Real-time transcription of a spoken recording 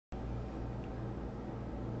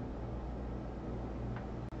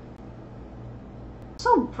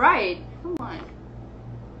So bright. Come on.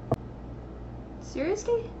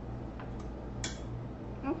 Seriously?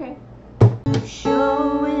 Okay.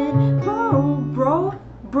 Show it, bro,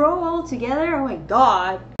 all together. Oh my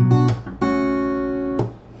god.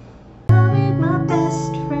 My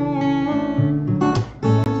best friend.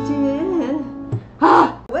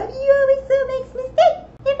 Why do you always so make mistakes?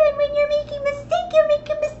 Even when you're making mistake, you make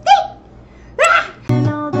a mistake. And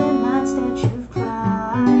all the nights that you've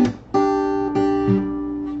cried.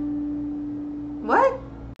 What?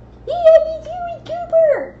 Yeah, me too,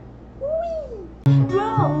 Cooper.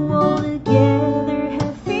 Grow all together,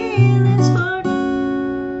 have feelings for.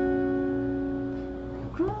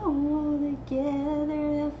 Grow all together,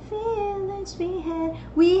 have feelings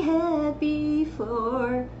we had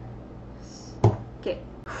before. Okay.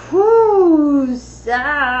 Who's the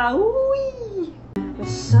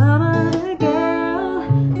summer girl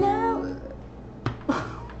now.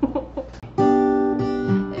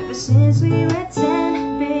 Ever since we were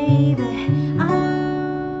 10, baby.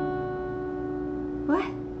 What?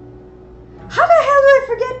 How the hell do I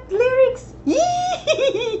forget lyrics?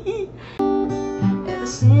 Ever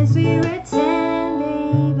since we were 10,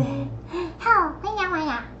 baby.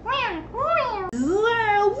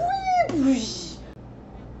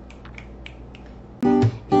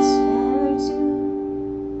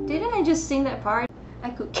 Didn't I just sing that part? I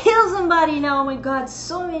could kill somebody now. Oh my god,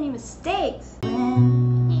 so many mistakes.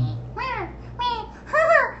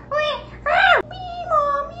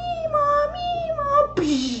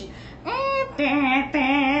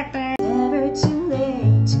 Never too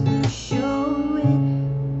late to show it.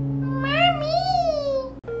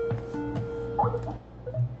 Mommy!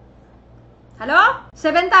 Hello?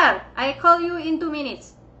 Sebentar. I call you in 2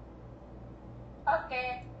 minutes.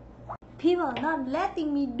 Okay. People are not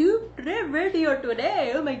letting me do the radio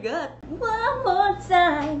today. Oh my god. One more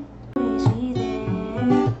time. Oh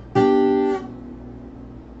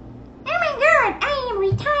my god, I am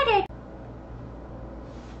retarded.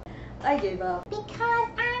 I gave up. Because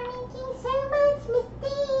I'm making so much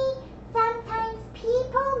mistake. Sometimes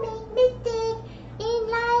people make mistakes in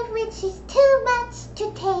life which is too much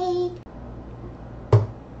to take.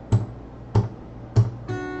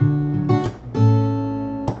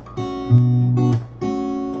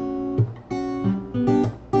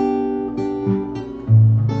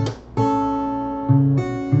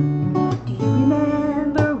 Do you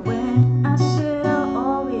remember when I said I'll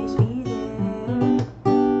always be there?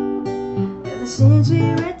 Ever since we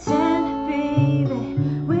were 10, baby,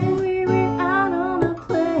 when we were out on the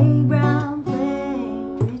playground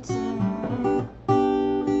playing pretend. I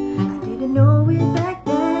didn't know it back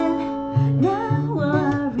then. Now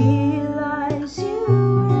I realize you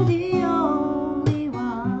were the only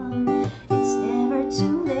one. It's never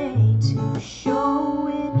too late to show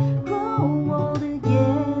it. Grow all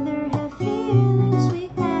together, have feelings we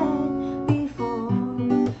had before.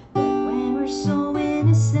 But when we're so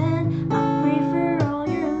innocent, I pray for all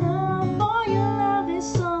your love. For your love is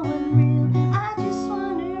so unreal. I just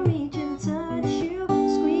wanna reach and touch you,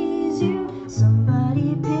 squeeze you,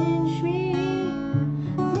 somebody pinch me.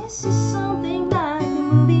 This is something like a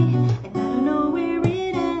movie, and I don't know where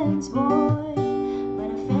it ends, boy. But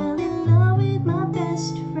I fell in love with my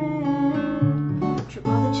best friend. Through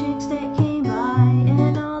all the chicks that came by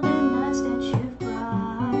and all the nights that you've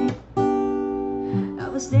cried, I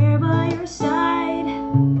was there by your side.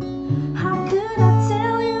 How could I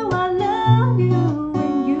tell you I love you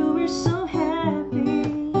when you were so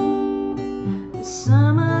happy with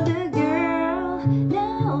some other girl?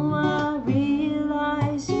 Now I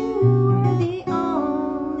realize you were the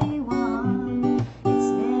only one. It's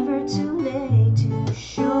never too late to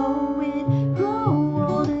show it. Grow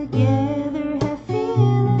all together, have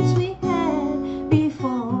feelings we had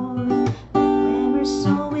before. But when we're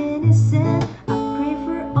so innocent, I pray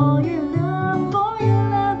for all your love. For your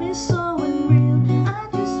love is so unreal. I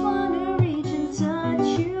just wanna reach and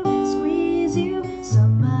touch you, squeeze you,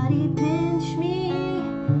 somebody pinch me.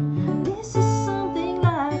 This is something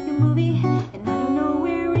like a movie, and I don't know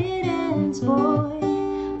where it ends, boy.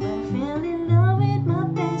 But I fell in love with my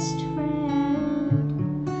best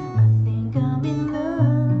friend. I think I'm in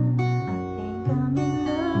love. I think I'm in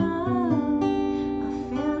love. I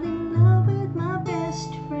fell in love with my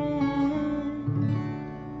best friend.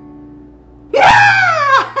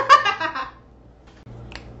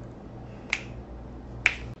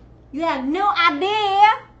 You have no idea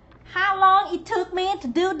how long it took me to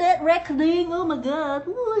do that recording. Oh my god.